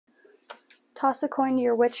Toss a coin to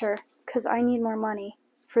your Witcher, because I need more money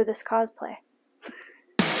for this cosplay.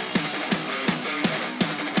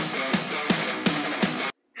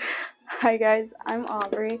 Hi guys, I'm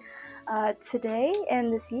Aubrey. Today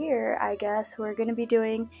and this year, I guess, we're going to be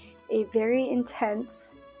doing a very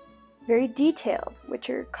intense, very detailed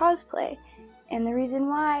Witcher cosplay. And the reason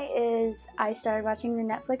why is I started watching the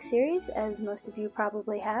Netflix series, as most of you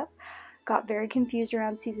probably have. Got very confused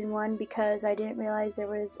around season 1 because I didn't realize there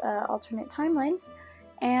was alternate timelines.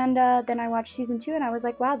 And then I watched season 2 and I was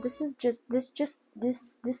like, wow, this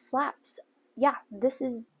slaps. Yeah, this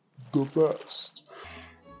is the best.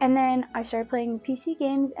 And then I started playing the PC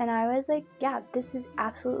games and I was like, yeah, this is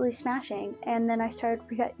absolutely smashing. And then I started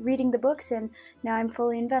reading the books and now I'm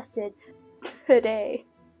fully invested. Today,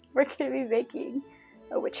 we're going to be making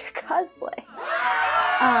a Witcher cosplay.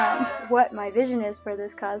 What my vision is for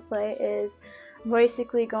this cosplay is I'm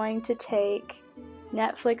basically going to take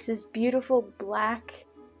Netflix's beautiful black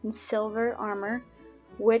and silver armor,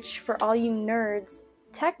 which for all you nerds,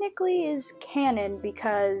 technically is canon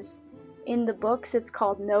because in the books it's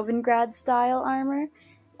called Novigrad style armor,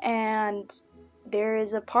 and there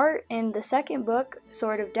is a part in the second book,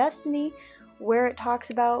 Sword of Destiny, where it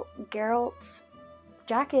talks about Geralt's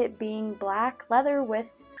jacket being black leather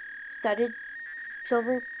with studded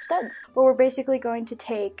silver studs. But we're basically going to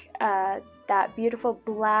take that beautiful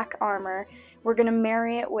black armor, we're going to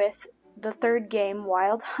marry it with the third game,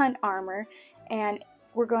 Wild Hunt armor, and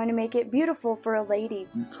we're going to make it beautiful for a lady.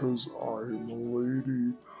 Because I'm a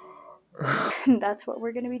lady. That's what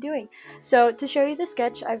we're going to be doing. So to show you the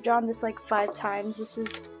sketch, I've drawn this like 5 times. This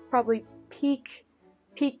is probably peak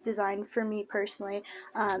design for me personally,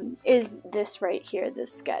 is this right here,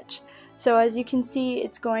 this sketch. So as you can see,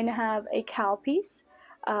 it's going to have a cowl piece,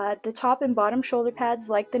 the top and bottom shoulder pads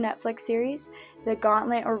like the Netflix series, the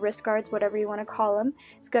gauntlet or wrist guards, whatever you want to call them.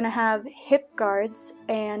 It's going to have hip guards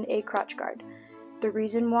and a crotch guard. The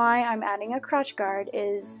reason why I'm adding a crotch guard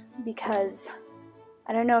is because,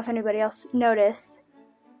 I don't know if anybody else noticed,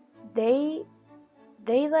 they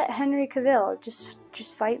let Henry Cavill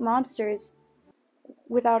just fight monsters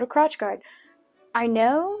without a crotch guard. I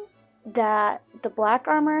know that the black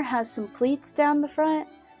armor has some pleats down the front,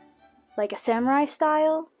 like a samurai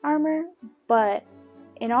style armor, but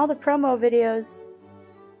in all the promo videos,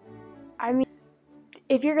 I mean,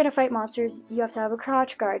 if you're gonna fight monsters, you have to have a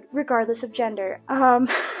crotch guard, regardless of gender.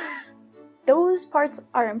 Those parts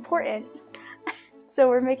are important. So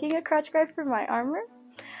we're making a crotch guard for my armor,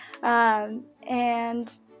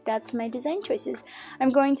 and that's my design choices. I'm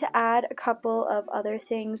going to add a couple of other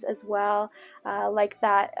things as well, like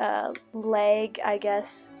that leg, I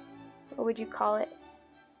guess. What would you call it?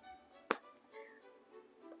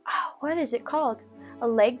 What is it called? A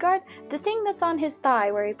leg guard? The thing that's on his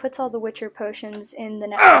thigh where he puts all the Witcher potions in the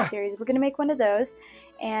Netflix series. We're going to make one of those,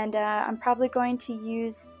 and I'm probably going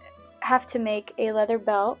to have to make a leather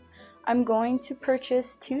belt. I'm going to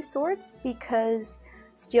purchase 2 swords because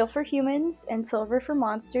Steel for Humans and Silver for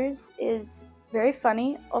Monsters is very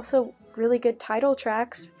funny. Also, really good title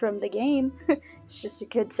tracks from the game. It's just a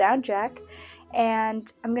good soundtrack.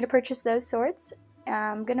 And I'm going to purchase those swords.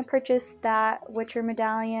 I'm going to purchase that Witcher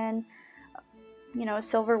medallion, you know,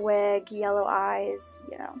 silver wig, yellow eyes,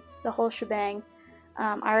 you know, the whole shebang.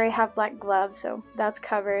 I already have black gloves, so that's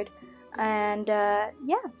covered. And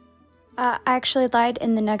yeah. I actually lied.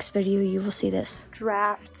 In the next video you will see this.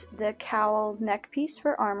 Draft the cowl neck piece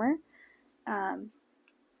for armor.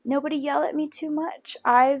 Nobody yell at me too much.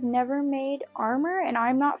 I've never made armor and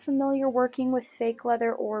I'm not familiar working with fake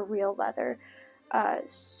leather or real leather.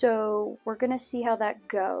 So we're gonna see how that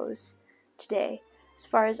goes today. As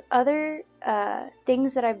far as other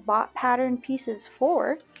things that I bought pattern pieces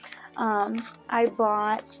for, I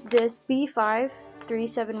bought this B5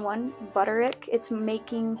 371 Butterick. It's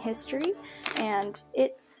making history and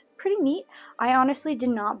it's pretty neat. I honestly did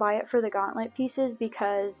not buy it for the gauntlet pieces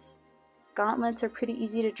because gauntlets are pretty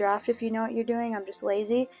easy to draft if you know what you're doing. I'm just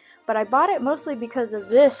lazy. But I bought it mostly because of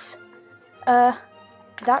this,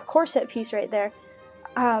 that corset piece right there.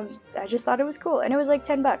 I just thought it was cool and it was like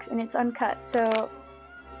 10 bucks and it's uncut. So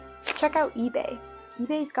check out eBay.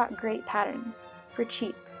 eBay's got great patterns for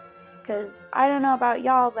cheap. Because I don't know about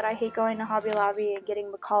y'all, but I hate going to Hobby Lobby and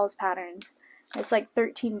getting McCall's patterns. It's like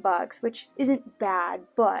 13 bucks, which isn't bad,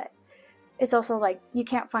 but it's also like you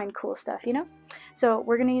can't find cool stuff, you know? So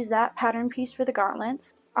we're going to use that pattern piece for the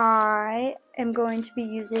gauntlets. I am going to be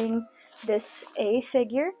using this A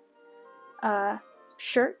figure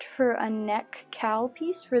shirt for a neck cowl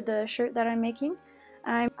piece for the shirt that I'm making.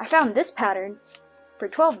 I found this pattern for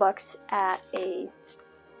 12 bucks at a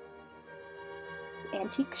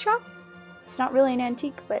antique shop. It's not really an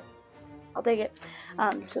antique, but I'll take it.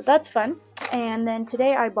 So that's fun. And then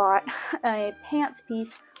today I bought a pants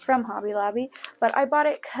piece from Hobby Lobby, but I bought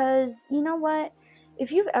it because, you know what?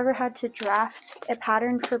 If you've ever had to draft a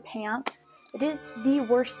pattern for pants, it is the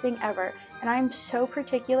worst thing ever. And I'm so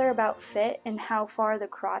particular about fit and how far the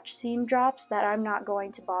crotch seam drops that I'm not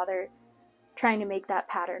going to bother trying to make that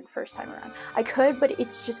pattern first time around. I could, but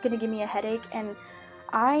it's just going to give me a headache, and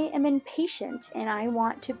I am impatient, and I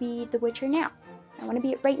want to be the Witcher now. I want to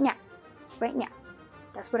be it right now. Right now.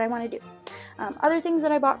 That's what I want to do. Other things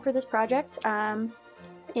that I bought for this project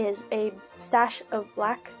is a stash of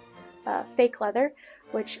black fake leather,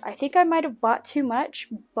 which I think I might have bought too much,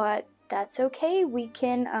 but that's okay. We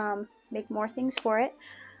can make more things for it.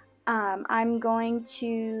 I'm going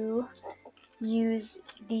to use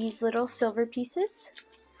these little silver pieces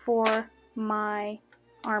for my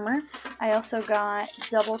armor. I also got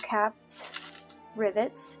double capped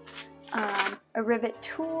rivets, a rivet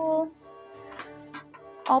tool,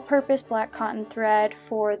 all-purpose black cotton thread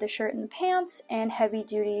for the shirt and the pants, and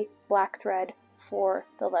heavy-duty black thread for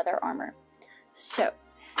the leather armor. So,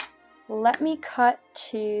 let me cut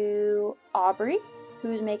to Aubrey,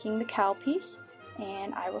 who's making the cowl piece,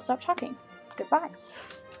 and I will stop talking. Goodbye.